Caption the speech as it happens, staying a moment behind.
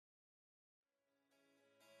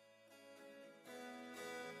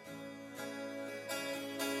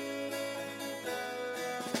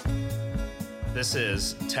This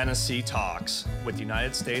is Tennessee Talks with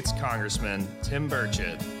United States Congressman Tim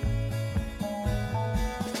Burchett.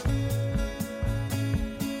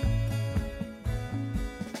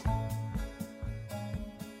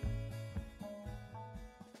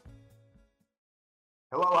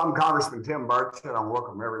 Hello, I'm Congressman Tim Burchett, and I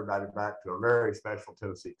welcome everybody back to a very special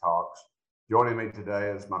Tennessee Talks. Joining me today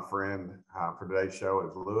is my friend for today's show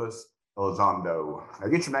is Lue Elizondo. Now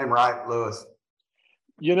get your name right, Lue.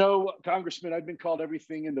 You know, Congressman, I've been called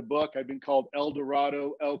everything in the book. I've been called El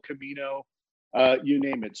Dorado, El Camino, you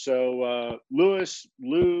name it. So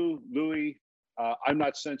Louie, I'm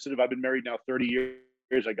not sensitive. I've been married now 30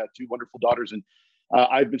 years. I got two wonderful daughters, and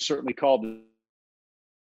I've been certainly called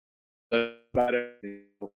about it.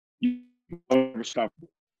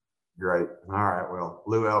 Great. All right. Well,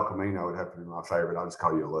 Lue El Camino would have to be my favorite. I'll just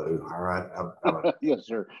call you Lue. All right. Yes,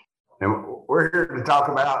 sir. And we're here to talk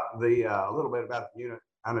about a little bit about the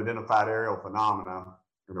unidentified aerial phenomena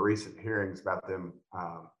and the recent hearings about them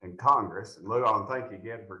in Congress. And Lue, I want to thank you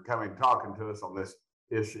again for coming and talking to us on this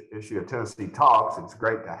issue of Tennessee Talks. It's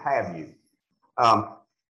great to have you.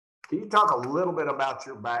 Can you talk a little bit about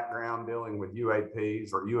your background dealing with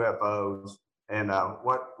UAPs or UFOs and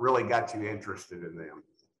what really got you interested in them?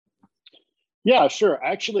 Yeah, sure.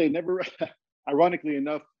 Actually, I never, ironically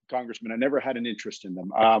enough, Congressman, I never had an interest in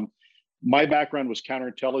them. My background was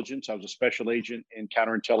counterintelligence. I was a special agent in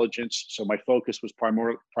counterintelligence. So my focus was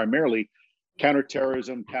primarily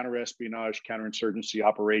counterterrorism, counterespionage, counterinsurgency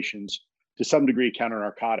operations, to some degree,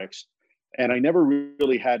 counter-narcotics. And I never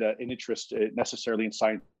really had an interest necessarily in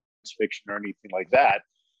science fiction or anything like that.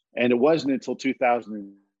 And it wasn't until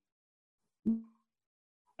 2000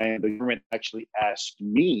 and the government actually asked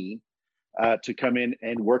me to come in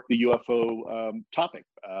and work the UFO topic.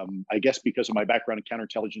 I guess because of my background in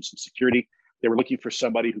counterintelligence and security, they were looking for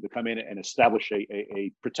somebody who could come in and establish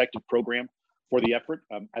a protective program for the effort.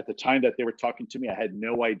 At the time that they were talking to me, I had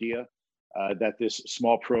no idea that this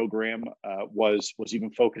small program was even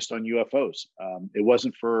focused on UFOs. It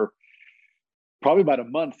wasn't for probably about a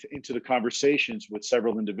month into the conversations with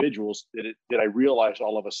several individuals that I realized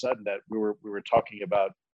all of a sudden that we were talking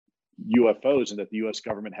about UFOs and that the U.S.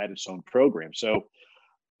 government had its own program. So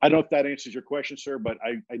I don't know if that answers your question, sir, but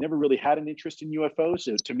I never really had an interest in UFOs.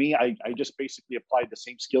 So to me, I just basically applied the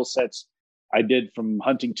same skill sets I did from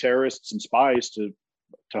hunting terrorists and spies to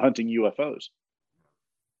hunting UFOs.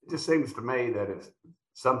 It just seems to me that if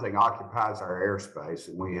something occupies our airspace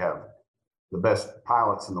and we have the best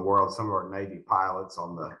pilots in the world, some of our Navy pilots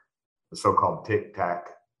on the so-called Tic Tac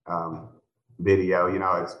video, you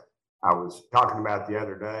know, I was talking about the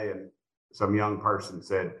other day and some young person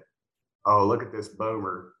said, "Oh, look at this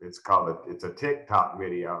boomer. It's a TikTok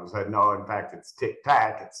video." I said, "No, in fact, it's Tic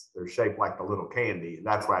Tac. They're shaped like the little candy.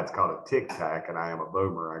 That's why it's called a Tic Tac." And I am a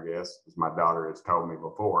boomer, I guess, as my daughter has told me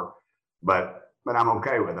before. But I'm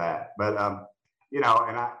okay with that. But you know,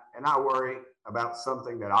 and I worry about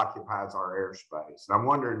something that occupies our airspace. And I'm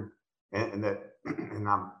wondering,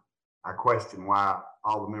 I question why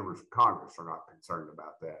all the members of Congress are not concerned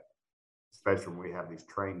about that, especially when we have these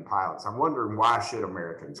trained pilots. I'm wondering, why should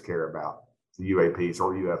Americans care about the UAPs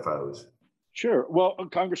or UFOs? Sure. Well,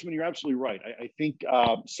 Congressman, you're absolutely right. I think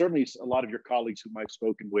certainly a lot of your colleagues whom I've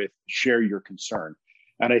spoken with share your concern.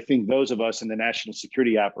 And I think those of us in the national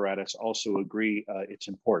security apparatus also agree it's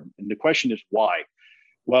important. And the question is why?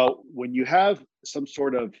 Well, when you have some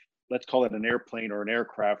sort of, let's call it an airplane or an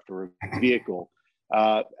aircraft or a vehicle,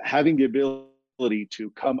 having the ability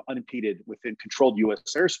to come unimpeded within controlled U.S.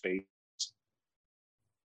 airspace,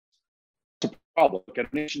 it's a problem.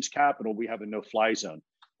 At a nation's capital, we have a no-fly zone.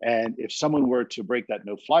 And if someone were to break that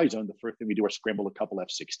no-fly zone, the first thing we do is scramble a couple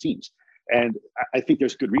F-16s. And I think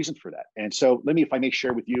there's good reason for that. And so let me, if I may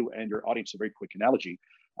share with you and your audience a very quick analogy.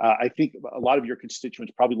 I think a lot of your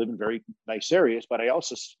constituents probably live in very nice areas, but I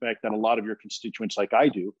also suspect that a lot of your constituents, like I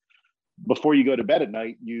do, before you go to bed at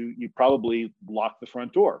night, you probably lock the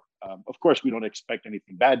front door. Of course, we don't expect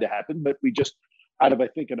anything bad to happen, but we just, out of, I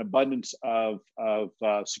think, an abundance of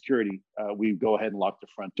security, we go ahead and lock the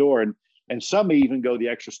front door. And some may even go the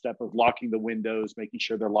extra step of locking the windows, making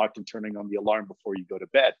sure they're locked and turning on the alarm before you go to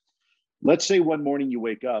bed. Let's say one morning you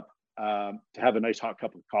wake up to have a nice hot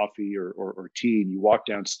cup of coffee or tea, and you walk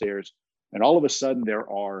downstairs, and all of a sudden there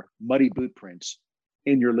are muddy boot prints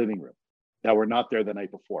in your living room that were not there the night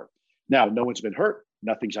before. Now, no one's been hurt,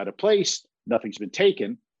 nothing's out of place, nothing's been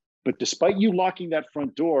taken, but despite you locking that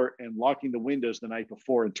front door and locking the windows the night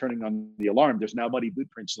before and turning on the alarm, there's now muddy boot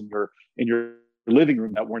prints in your living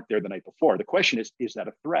room that weren't there the night before. The question is that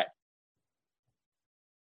a threat?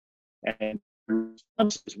 And the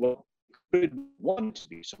response is, well, could want it to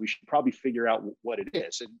be, so we should probably figure out what it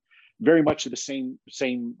is. And very much to the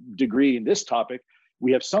same degree in this topic,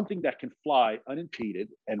 we have something that can fly unimpeded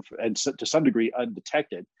and to some degree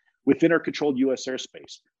undetected within our controlled U.S.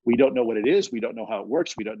 airspace. We don't know what it is. We don't know how it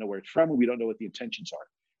works. We don't know where it's from. And we don't know what the intentions are.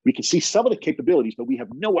 We can see some of the capabilities, but we have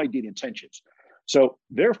no idea the intentions. So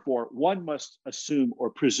therefore, one must assume or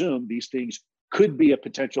presume these things could be a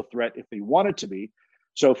potential threat if they wanted to be.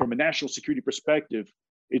 So from a national security perspective,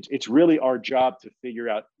 it's really our job to figure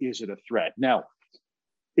out, is it a threat? Now,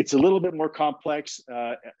 it's a little bit more complex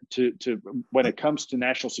to when it comes to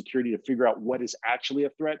national security to figure out what is actually a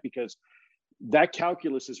threat, because that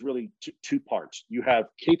calculus is really two parts. You have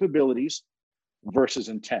capabilities versus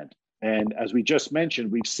intent. And as we just mentioned,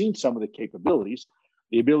 we've seen some of the capabilities,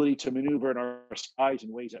 the ability to maneuver in our skies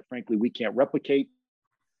in ways that, frankly, we can't replicate,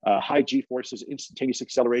 high G forces, instantaneous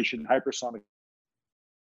acceleration, hypersonic.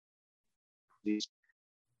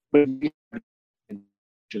 But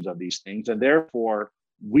of these things, and therefore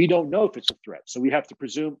we don't know if it's a threat. So we have to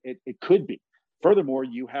presume it could be. Furthermore,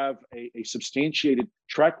 you have a substantiated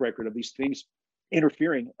track record of these things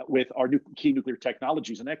interfering with our key nuclear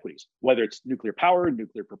technologies and equities, whether it's nuclear power,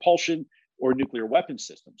 nuclear propulsion, or nuclear weapon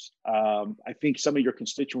systems. I think some of your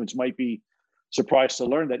constituents might be surprised to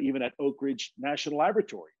learn that even at Oak Ridge National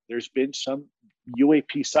Laboratory, there's been some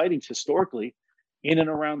UAP sightings historically in and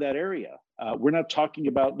around that area. We're not talking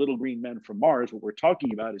about little green men from Mars. What we're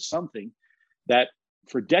talking about is something that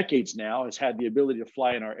for decades now has had the ability to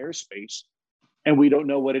fly in our airspace, and we don't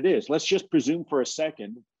know what it is. Let's just presume for a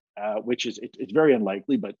second, which is it's very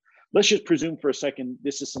unlikely, but let's just presume for a second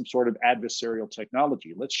this is some sort of adversarial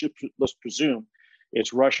technology. Let's presume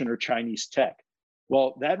it's Russian or Chinese tech.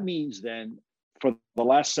 Well, that means then for the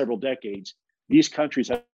last several decades, these countries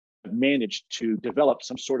have managed to develop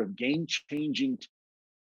some sort of game-changing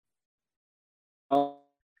of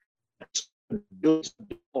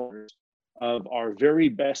our very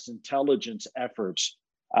best intelligence efforts.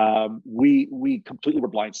 We completely were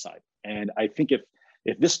blindsided. And I think if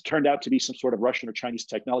this turned out to be some sort of Russian or Chinese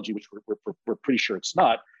technology, which we're pretty sure it's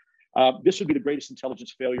not, this would be the greatest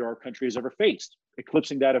intelligence failure our country has ever faced,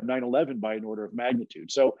 eclipsing that of 9/11 by an order of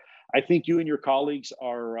magnitude. So I think you and your colleagues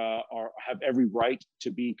have every right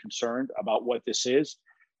to be concerned about what this is.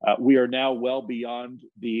 We are now well beyond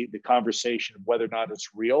the conversation of whether or not it's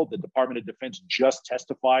real. The Department of Defense just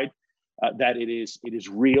testified that it is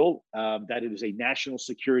real, that it is a national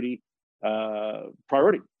security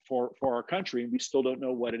priority for our country, and we still don't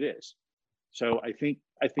know what it is. So I think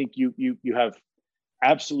you have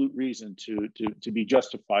absolute reason to be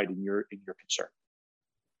justified in your concern.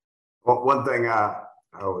 Well, one thing I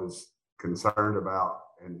was concerned about,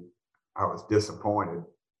 and I was disappointed,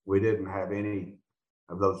 we didn't have any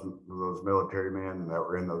of those military men that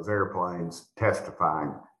were in those airplanes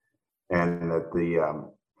testifying, and that the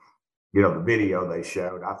video they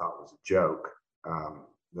showed I thought was a joke.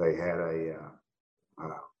 They had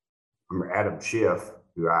Adam Schiff,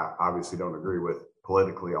 who I obviously don't agree with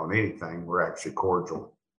politically on anything. We're actually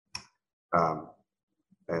cordial,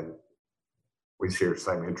 and we share the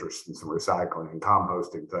same interest in some recycling and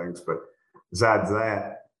composting things. But besides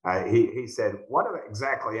that, he said, "What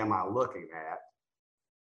exactly am I looking at?"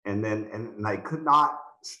 And they could not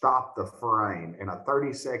stop the frame in a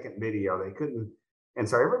 30-second video. They couldn't. And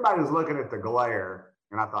so everybody was looking at the glare,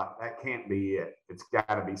 and I thought, that can't be it. It's got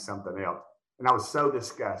to be something else. And I was so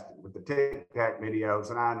disgusted with the Tic Tac videos.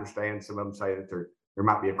 And I understand some of them say that there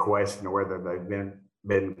might be a question of whether they've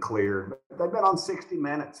been cleared. But they've been on 60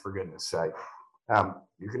 Minutes, for goodness sake.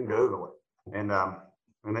 You can Google it. And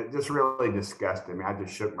it just really disgusted me. I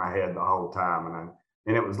just shook my head the whole time.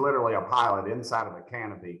 And it was literally a pilot inside of a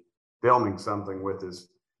canopy filming something with his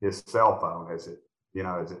cell phone as it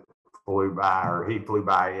flew by, or he flew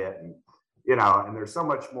by it. And, and there's so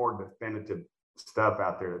much more definitive stuff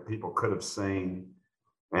out there that people could have seen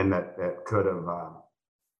and that could have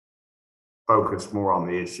focused more on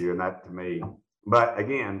the issue. And that, to me, but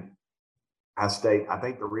again, I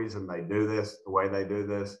think the reason they do this the way they do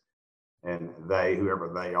this, and whoever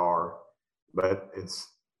they are, but it's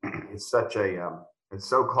such it's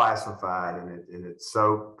so classified and it's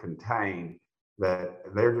so contained that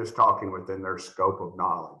they're just talking within their scope of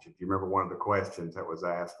knowledge. If you remember, one of the questions that was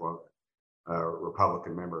asked, a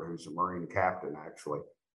Republican member who's a Marine captain, actually,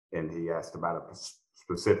 and he asked about a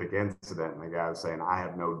specific incident, and the guy was saying, "I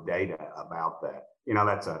have no data about that."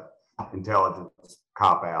 That's a intelligence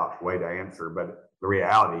cop-out way to answer, but the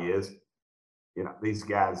reality is, these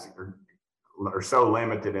guys are so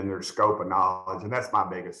limited in their scope of knowledge, and that's my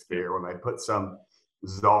biggest fear. When they put some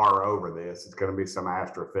czar over this, it's going to be some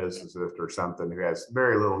astrophysicist or something who has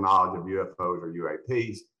very little knowledge of UFOs or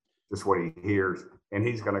UAPs, just what he hears, and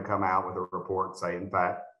he's going to come out with a report and say, in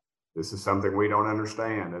fact, this is something we don't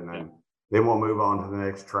understand. And then we'll move on to the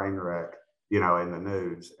next train wreck, you know, in the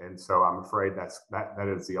news. And so I'm afraid that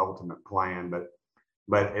is the ultimate plan.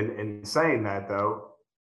 But in saying that, though,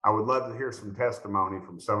 I would love to hear some testimony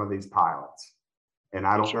from some of these pilots. And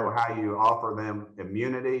I don't know how you offer them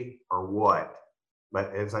immunity or what.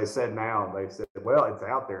 But as I said now, they said, well, it's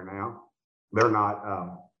out there now. They're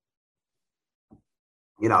not,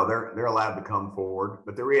 you know, they're allowed to come forward.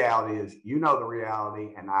 But the reality is, you know the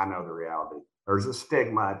reality, and I know the reality. There's a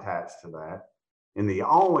stigma attached to that. And the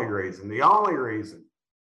only reason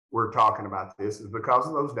we're talking about this is because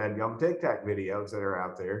of those dadgum Tic Tac videos that are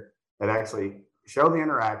out there that actually show the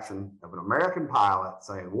interaction of an American pilot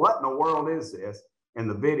saying, what in the world is this? And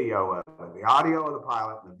the video of it, the audio of the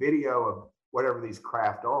pilot, and the video of whatever these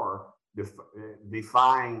craft are,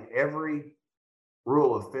 defying every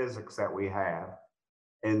rule of physics that we have.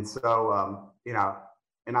 And so, you know,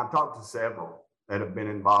 and I've talked to several that have been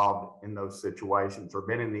involved in those situations or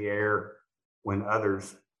been in the air when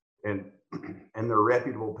others, and they're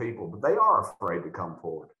reputable people, but they are afraid to come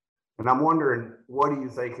forward. And I'm wondering, what do you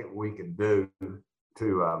think we could do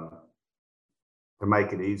to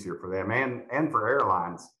make it easier for them and for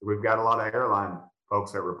airlines? We've got a lot of airline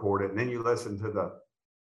folks that report it, and then you listen to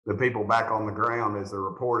the people back on the ground as they're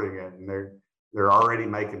reporting it, and they're already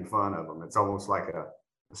making fun of them. It's almost like a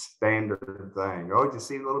standard thing. Oh, did you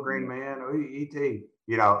see the little green man? Oh, E.T.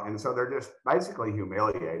 You know, and so they're just basically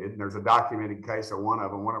humiliated. And there's a documented case of one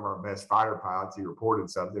of them, one of our best fighter pilots. He reported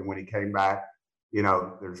something when he came back. You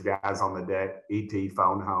know, there's guys on the deck, E.T.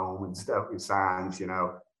 phone home and stuff, he signs, you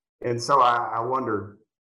know. And so I wonder,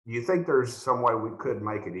 do you think there's some way we could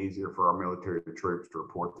make it easier for our military troops to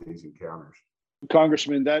report these encounters?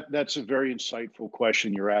 Congressman, that's a very insightful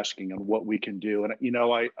question you're asking on what we can do. And, you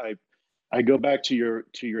know, I go back to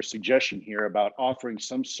your suggestion here about offering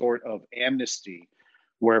some sort of amnesty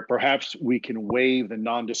where perhaps we can waive the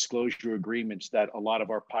non-disclosure agreements that a lot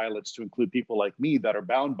of our pilots, to include people like me, that are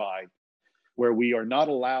bound by, where we are not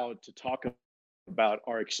allowed to talk about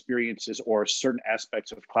our experiences or certain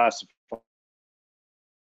aspects of classified.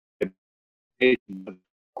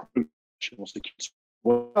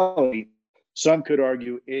 Some could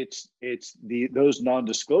argue it's those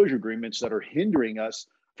non-disclosure agreements that are hindering us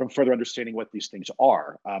from further understanding what these things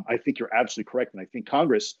are. I think you're absolutely correct, and I think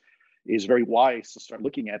Congress is very wise to start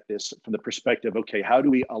looking at this from the perspective, okay, how do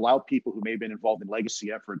we allow people who may have been involved in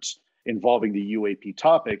legacy efforts involving the UAP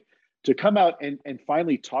topic to come out and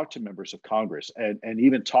finally talk to members of Congress and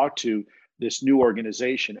even talk to this new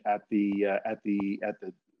organization at the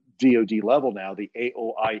DoD level now, the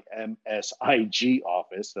AOIMSIG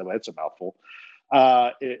office. So that's a mouthful.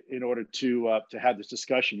 In order to have this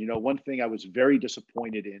discussion, you know, one thing I was very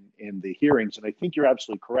disappointed in the hearings, and I think you're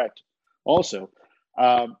absolutely correct. Also,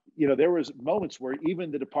 you know, there was moments where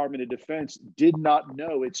even the Department of Defense did not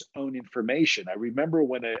know its own information. I remember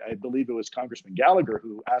when I believe it was Congressman Gallagher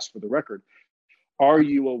who asked for the record, are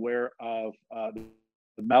you aware of the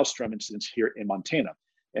Maelstrom incidents here in Montana?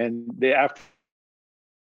 And they, after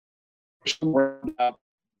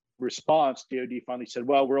response, DOD finally said,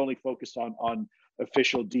 well, we're only focused on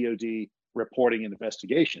official DOD reporting and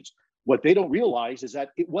investigations. What they don't realize is that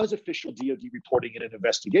it was official DOD reporting in an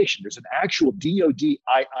investigation. There's an actual DOD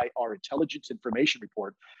IIR intelligence information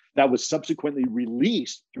report that was subsequently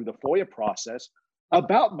released through the FOIA process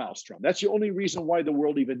about Maelstrom. That's the only reason why the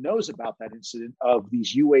world even knows about that incident of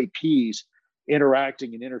these UAPs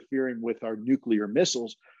interacting and interfering with our nuclear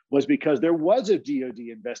missiles, was because there was a DOD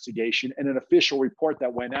investigation and an official report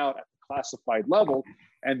that went out at the classified level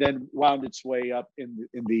and then wound its way up in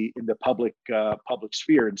the public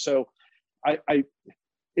sphere. And so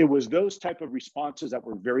it was those type of responses that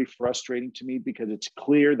were very frustrating to me, because it's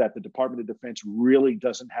clear that the Department of Defense really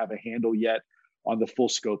doesn't have a handle yet on the full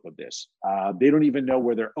scope of this. They don't even know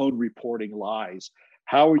where their own reporting lies.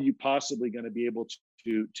 How are you possibly going to be able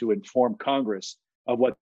to inform Congress of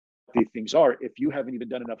what these things are if you haven't even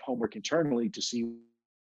done enough homework internally to see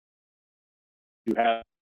you have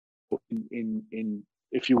in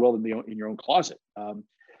if you will, in your own closet?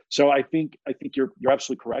 So I think you're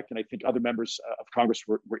absolutely correct, and I think other members of Congress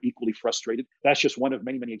were equally frustrated. That's just one of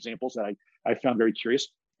many examples that I found very curious.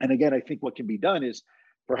 And again, I think what can be done is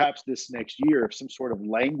perhaps this next year, if some sort of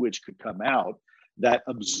language could come out that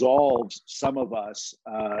absolves some of us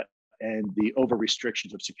and the over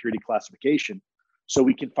restrictions of security classification, so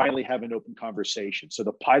we can finally have an open conversation. So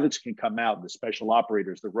the pilots can come out, the special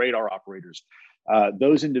operators, the radar operators,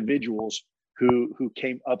 those individuals who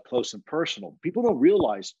came up close and personal. People don't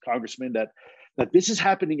realize, Congressman, that this is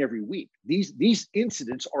happening every week. These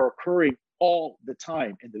incidents are occurring all the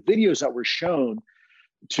time. And the videos that were shown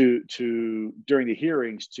to during the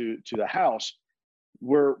hearings to the House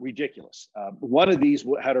were ridiculous. One of these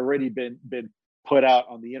had already been put out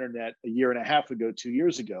on the internet a year and a half ago, 2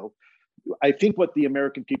 years ago. I think what the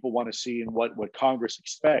American people want to see and what Congress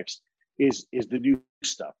expects is the new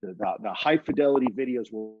stuff, the high fidelity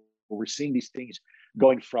videos where we're seeing these things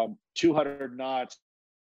going from 200 knots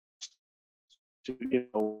to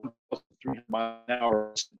 300 miles an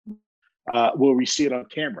hour. Where we see it on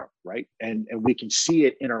camera, right? And we can see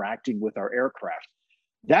it interacting with our aircraft.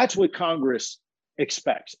 That's what Congress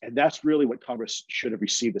expects. And that's really what Congress should have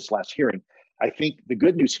received this last hearing. I think the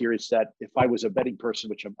good news here is that if I was a betting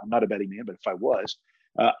person, which I'm not a betting man, but if I was,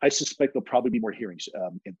 I suspect there'll probably be more hearings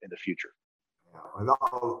in the future. With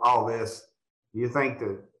all this, do you think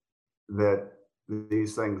that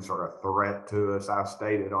these things are a threat to us? I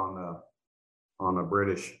stated on a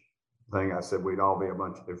British thing, I said we'd all be a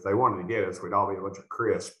bunch, if they wanted to get us, we'd all be a bunch of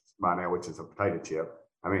crisps by now, which is a potato chip.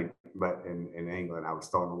 I mean, but in England, I was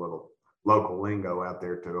throwing a little local lingo out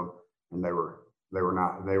there to them, and they were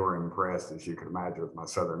impressed, as you can imagine, with my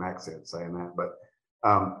Southern accent saying that. But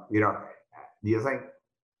do you think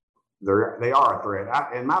they are a threat?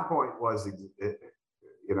 And my point was,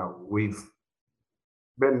 we've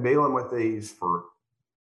been dealing with these for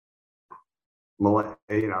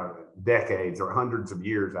decades or hundreds of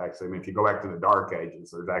years. Actually, I mean, if you go back to the Dark Ages,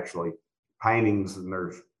 there's actually paintings and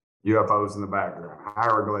there's UFOs in the background,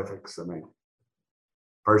 hieroglyphics. I mean,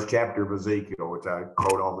 first chapter of Ezekiel, which I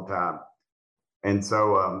quote all the time. And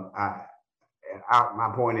so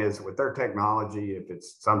my point is, with their technology, if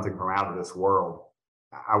it's something from out of this world,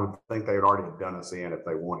 I would think they would already have done us in if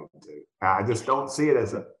they wanted to. I just don't see it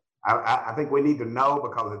as I think we need to know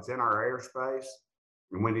because it's in our airspace,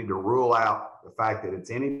 and we need to rule out the fact that it's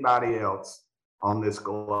anybody else on this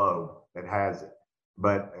globe that has it.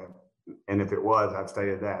 But, and if it was, I've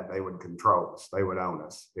stated that they would control us. They would own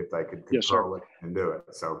us if they could control it and do it.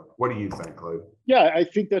 So what do you think, Lou? Yeah, I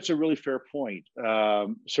think that's a really fair point.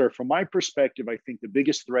 Sir, from my perspective, I think the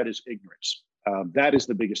biggest threat is ignorance. That is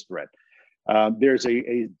the biggest threat. There's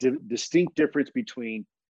a distinct difference between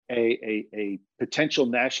a potential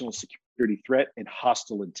national security threat and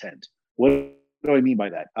hostile intent. What do I mean by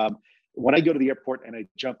that? When I go to the airport and I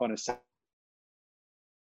jump on a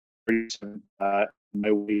 737 my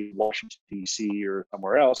way to Washington, D.C. or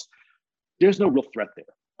somewhere else, there's no real threat there.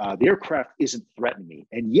 The aircraft isn't threatening me.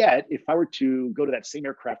 And yet, if I were to go to that same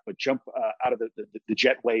aircraft but jump out of the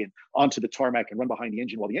jetway and onto the tarmac and run behind the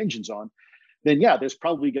engine while the engine's on, then yeah, there's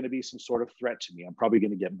probably going to be some sort of threat to me. I'm probably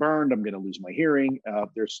going to get burned. I'm going to lose my hearing.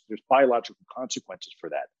 There's biological consequences for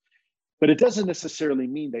that. But it doesn't necessarily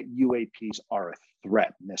mean that UAPs are a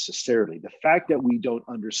threat necessarily. The fact that we don't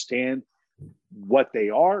understand what they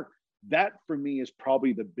are, that for me is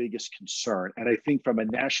probably the biggest concern. And I think from a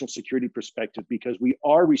national security perspective, because we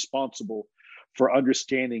are responsible for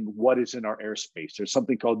understanding what is in our airspace. There's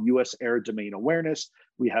something called U.S. Air Domain Awareness.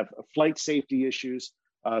 We have flight safety issues.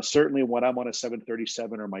 Certainly when I'm on a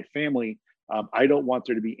 737 or my family, I don't want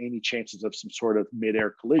there to be any chances of some sort of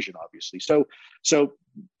mid-air collision, obviously. So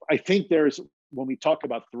I think when we talk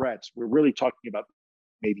about threats, we're really talking about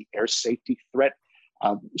maybe air safety threat.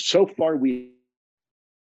 So far, we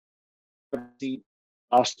haven't seen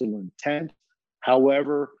hostile intent.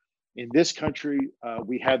 However, in this country,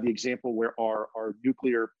 we have the example where our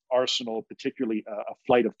nuclear arsenal, particularly a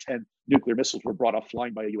flight of 10 nuclear missiles, were brought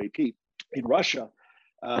offline by a UAP. In Russia,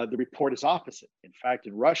 the report is opposite. In fact,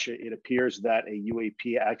 in Russia, it appears that a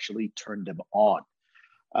UAP actually turned them on.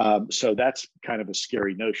 So that's kind of a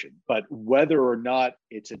scary notion. But whether or not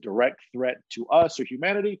it's a direct threat to us or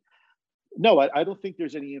humanity, no, I don't think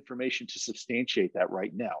there's any information to substantiate that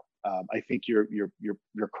right now. I think you're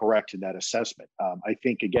correct in that assessment. I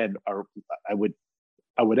think again, I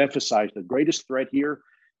would emphasize the greatest threat here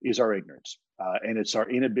is our ignorance, and it's our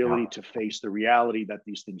inability to face the reality that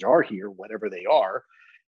these things are here, whatever they are,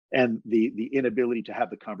 and the inability to have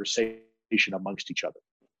the conversation amongst each other.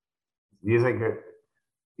 Do you think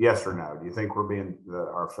yes or no? Do you think we're being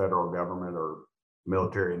our federal government or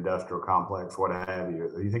military industrial complex, what have you?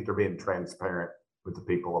 Do you think they're being transparent with the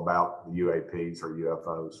people about the UAPs or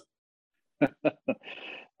UFOs?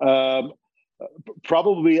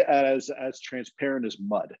 Probably as transparent as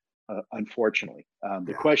mud, unfortunately.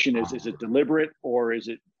 The question is it deliberate or is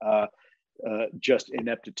it just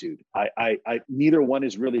ineptitude? Neither one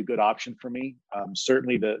is really a good option for me.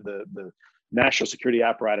 Certainly the national security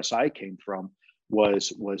apparatus I came from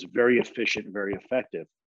was very efficient and very effective.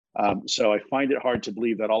 So I find it hard to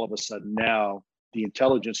believe that all of a sudden now the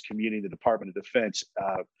intelligence community, the Department of Defense,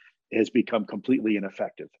 has become completely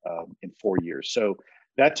ineffective in 4 years. So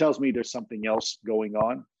that tells me there's something else going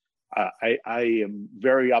on. I am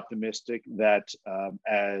very optimistic that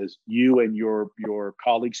as you and your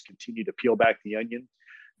colleagues continue to peel back the onion,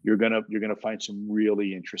 you're gonna find some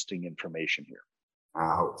really interesting information here.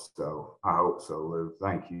 I hope so. I hope so, Lou.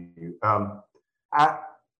 Thank you. I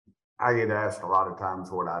I get asked a lot of times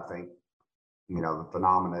what I think, the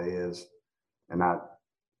phenomena is, and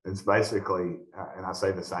it's basically, and I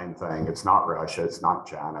say the same thing. It's not Russia. It's not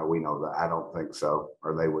China. We know that. I don't think so.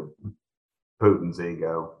 Or they would, Putin's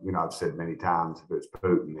ego. I've said many times, if it's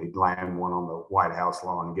Putin, he'd land one on the White House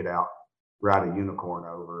lawn, get out, ride a unicorn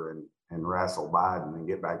over and wrestle Biden and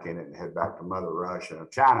get back in it and head back to Mother Russia. If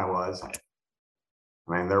China was,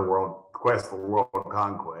 their quest for world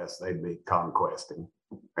conquest, they'd be conquesting.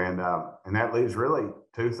 And that leaves really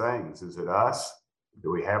two things. Is it us?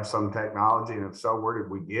 Do we have some technology? And if so, where did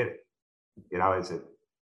we get it? Is it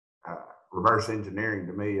reverse engineering?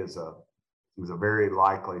 To me is a very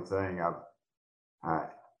likely thing.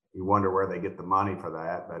 You wonder where they get the money for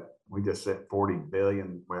that, but we just sent $53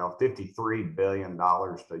 billion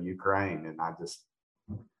to Ukraine. And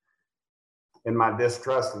in my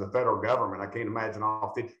distrust of the federal government, I can't imagine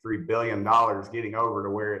all $53 billion getting over to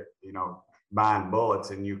where it, buying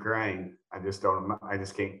bullets in Ukraine. I just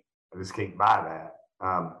can't buy that.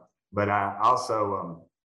 But I also,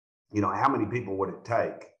 how many people would it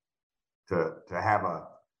take to have a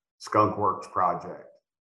skunk works project?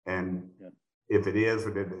 And if it is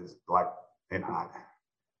like, and I've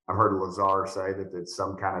heard Lazar say that it's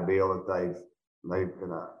some kind of deal that they've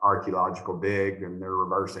in an archaeological dig and they're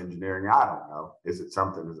reverse engineering. I don't know. Is it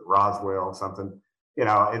Roswell, something?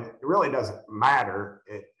 It really doesn't matter.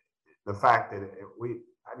 The fact that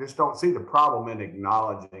I just don't see the problem in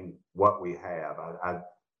acknowledging what we have. I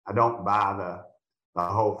don't buy the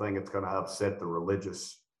whole thing. It's going to upset the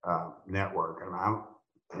religious network. And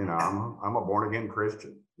I'm a born again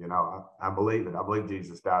Christian. I believe it. I believe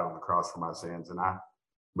Jesus died on the cross for my sins,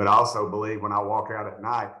 but I also believe when I walk out at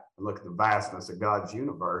night and look at the vastness of God's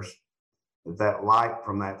universe, that light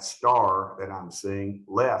from that star that I'm seeing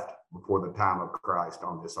left before the time of Christ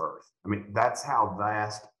on this earth. That's how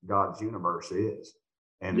vast God's universe is.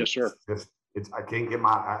 And yes, sir. I can't get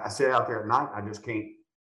I sit out there at night. I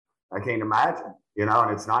can't imagine,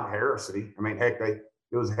 and it's not heresy. Heck, it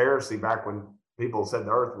was heresy back when people said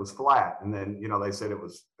the earth was flat. And then, they said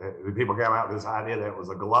people came out with this idea that it was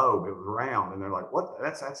a globe, it was round. And they're like, what?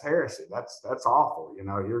 That's heresy. That's awful.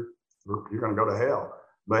 You're going to go to hell.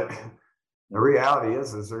 But the reality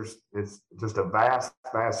is it's just a vast,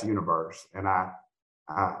 vast universe. And I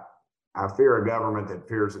fear a government that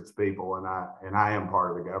fears its people. And I am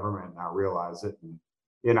part of the government, and I realize it. And,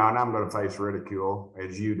 and I'm going to face ridicule,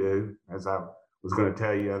 as you do. As I was going to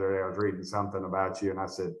tell you the other day, I was reading something about you, and I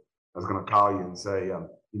said, I was going to call you and say,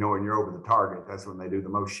 when you're over the target, that's when they do the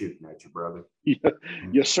most shooting at you, brother. Yeah.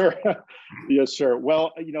 Yes, sir. Yes, sir.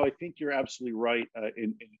 Well, I think you're absolutely right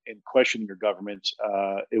in questioning your government.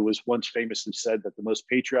 It was once famously said that the most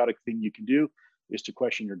patriotic thing you can do is to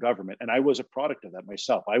question your government. And I was a product of that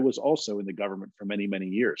myself. I was also in the government for many, many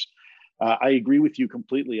years. I agree with you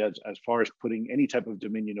completely as far as putting any type of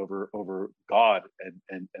dominion over God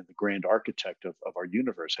and the grand architect of our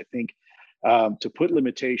universe. I think to put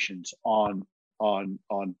limitations on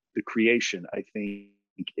the creation, I think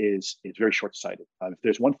is very short-sighted. If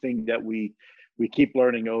there's one thing that we keep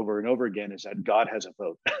learning over and over again, is that God has a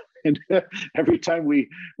vote. And every time we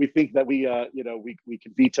think that we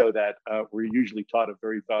can veto that, we're usually taught a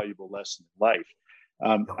very valuable lesson in life.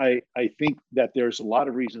 I think that there's a lot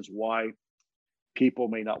of reasons why people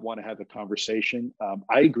may not want to have the conversation.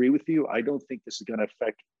 I agree with you. I don't think this is going to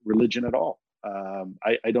affect religion at all.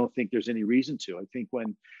 I don't think there's any reason to. I think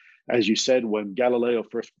as you said, when Galileo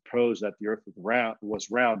first proposed that the Earth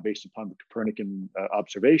was round based upon the Copernican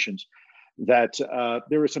observations, that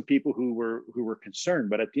there were some people who were concerned.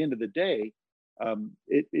 But at the end of the day,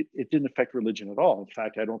 it didn't affect religion at all. In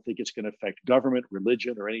fact, I don't think it's going to affect government,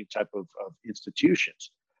 religion, or any type of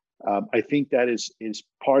institutions. I think that is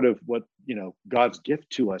part of what God's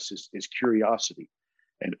gift to us is curiosity,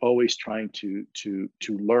 and always trying to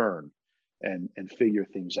learn and figure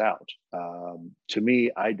things out. To me,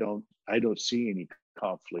 I don't see any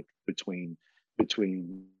conflict between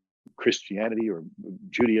Christianity or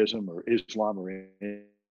Judaism or Islam or any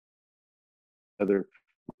other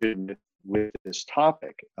with this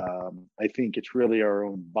topic. I think it's really our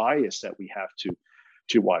own bias that we have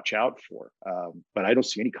to watch out for. But I don't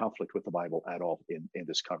see any conflict with the Bible at all in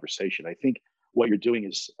this conversation. I think what you're doing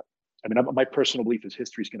is, my personal belief is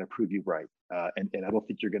history is going to prove you right. And I don't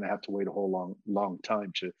think you're going to have to wait a whole long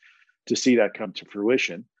time to see that come to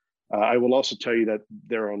fruition. I will also tell you that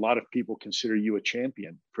there are a lot of people consider you a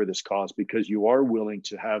champion for this cause because you are willing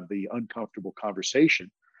to have the uncomfortable conversation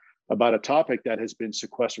about a topic that has been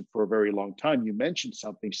sequestered for a very long time. You mentioned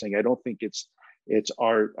something saying, I don't think it's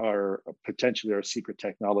our potentially our secret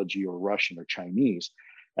technology or Russian or Chinese.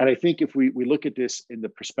 And I think if we look at this in the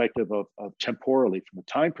perspective of temporally, from a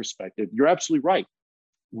time perspective, you're absolutely right.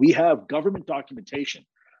 We have government documentation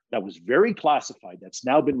that was very classified that's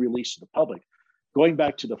now been released to the public, going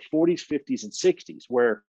back to the 40s, 50s, and 60s,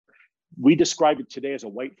 where we describe it today as a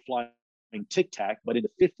white flying tic tac, but in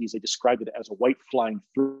the 50s, they described it as a white flying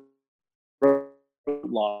throat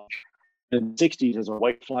launch, and the 60s as a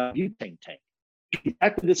white flying butane tank.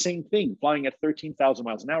 Exactly the same thing, flying at 13,000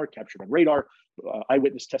 miles an hour, captured on radar,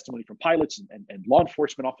 eyewitness testimony from pilots and law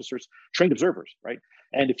enforcement officers, trained observers, right?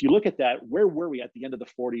 And if you look at that, where were we at the end of the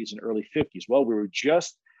 40s and early 50s? Well, we were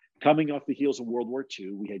just coming off the heels of World War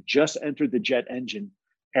II. We had just entered the jet engine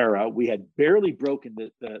era. We had barely broken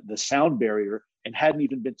the sound barrier and hadn't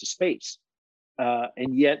even been to space.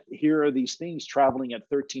 And yet here are these things traveling at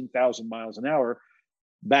 13,000 miles an hour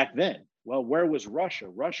back then. Well, where was Russia?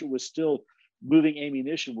 Russia was still moving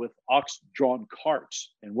ammunition with ox-drawn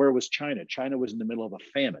carts. And where was China? China was in the middle of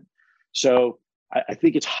a famine. So I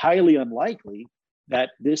think it's highly unlikely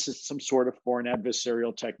that this is some sort of foreign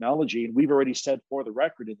adversarial technology. And we've already said for the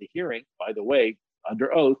record in the hearing, by the way,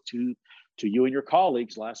 under oath to you and your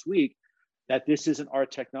colleagues last week, that this isn't our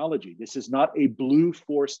technology. This is not a blue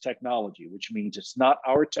force technology, which means it's not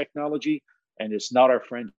our technology and it's not our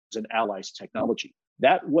friends and allies' technology.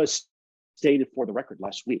 That was stated for the record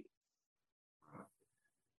last week.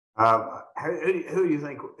 Who do you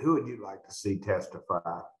think? Who would you like to see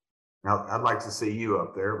testify? Now, I'd like to see you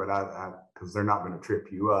up there, but because they're not going to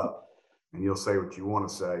trip you up, and you'll say what you want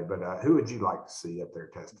to say. But who would you like to see up there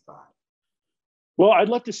testify? Well, I'd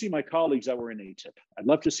love to see my colleagues that were in ATIP. I'd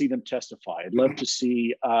love to see them testify. I'd love to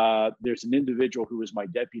see. There's an individual who was my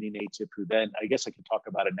deputy in ATIP, who then I guess I can talk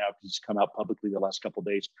about it now because it's come out publicly the last couple of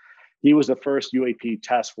days. He was the first UAP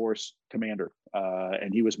task force commander,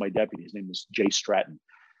 and he was my deputy. His name was Jay Stratton.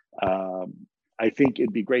 I think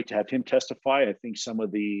it'd be great to have him testify. I think some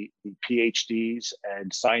of the PhDs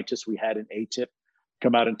and scientists we had in ATIP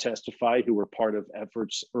come out and testify who were part of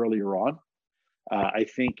efforts earlier on. I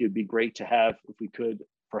think it'd be great to have, if we could,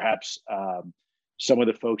 perhaps some of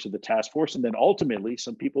the folks of the task force, and then ultimately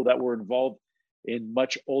some people that were involved in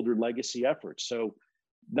much older legacy efforts. So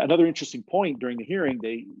another interesting point during the hearing,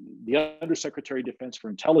 the Undersecretary of Defense for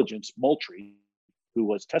Intelligence, Moultrie, who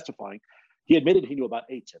was testifying, he admitted he knew about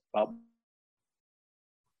ATIP, about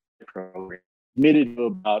program, admitted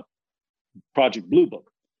about Project Blue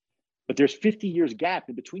Book. But there's 50 years gap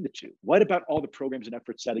in between the two. What about all the programs and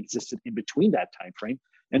efforts that existed in between that time frame?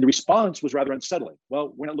 And the response was rather unsettling.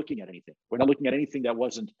 Well, we're not looking at anything. We're not looking at anything that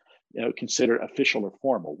wasn't considered official or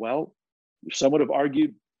formal. Well, some would have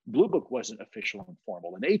argued Blue Book wasn't official and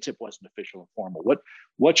formal, and ATIP wasn't official and formal.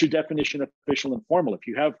 What's your definition of official and formal?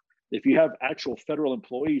 If you have actual federal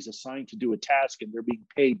employees assigned to do a task and they're being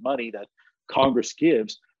paid money that Congress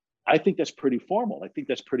gives, I think that's pretty formal. I think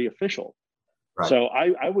that's pretty official. Right. So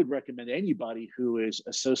I would recommend anybody who is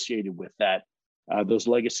associated with that, those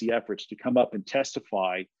legacy efforts, to come up and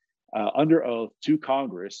testify under oath to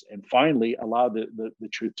Congress and finally allow the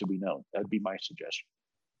truth to be known. That'd be my suggestion.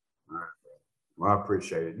 All right. Well, I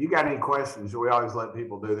appreciate it. You got any questions? We always let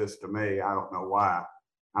people do this to me. I don't know why.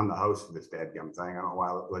 I'm the host of this dadgum thing. I don't know why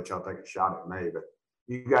I let y'all take a shot at me, but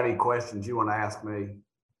you got any questions you want to ask me?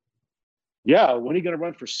 Yeah. When are you going to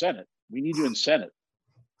run for Senate? We need you in Senate.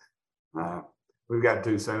 We've got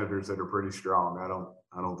two senators that are pretty strong. I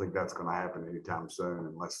don't think that's going to happen anytime soon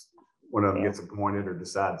unless one of them gets appointed or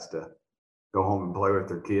decides to go home and play with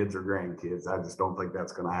their kids or grandkids. I just don't think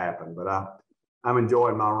that's going to happen. But I'm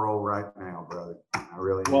enjoying my role right now, brother. I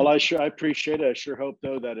really am. Well, I appreciate it. I sure hope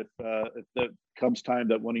though that if that comes time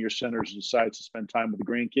that one of your senators decides to spend time with the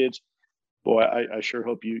grandkids, boy, I sure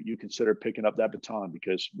hope you consider picking up that baton,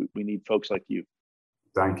 because we need folks like you.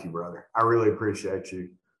 Thank you, brother. I really appreciate you.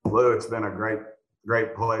 Lou, it's been a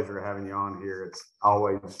great pleasure having you on here. It's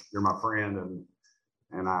always, you're my friend,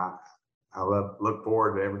 and I look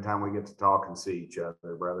forward to every time we get to talk and see each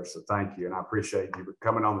other, brother. So thank you. And I appreciate you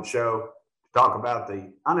coming on the show to talk about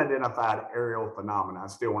the unidentified aerial phenomena. I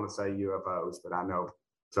still want to say UFOs, but I know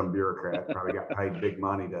some bureaucrat probably got paid big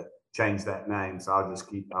money to change that name. So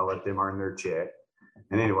I'll let them earn their check.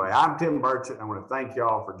 And anyway, I'm Tim Burchett. I want to thank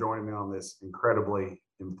y'all for joining me on this incredibly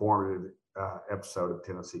informative episode of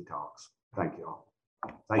Tennessee Talks. Thank you all.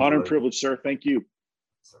 Honor and privilege, sir. Thank you.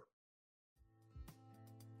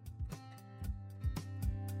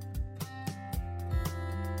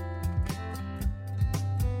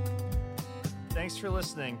 Thanks for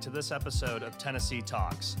listening to this episode of Tennessee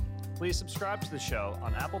Talks. Please subscribe to the show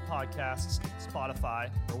on Apple Podcasts, Spotify,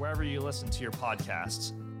 or wherever you listen to your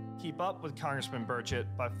podcasts. Keep up with Congressman Burchett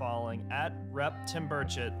by following @Rep Tim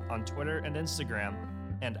Burchett on Twitter and Instagram,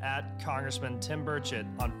 and @Congressman Tim Burchett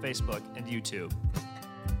on Facebook and YouTube.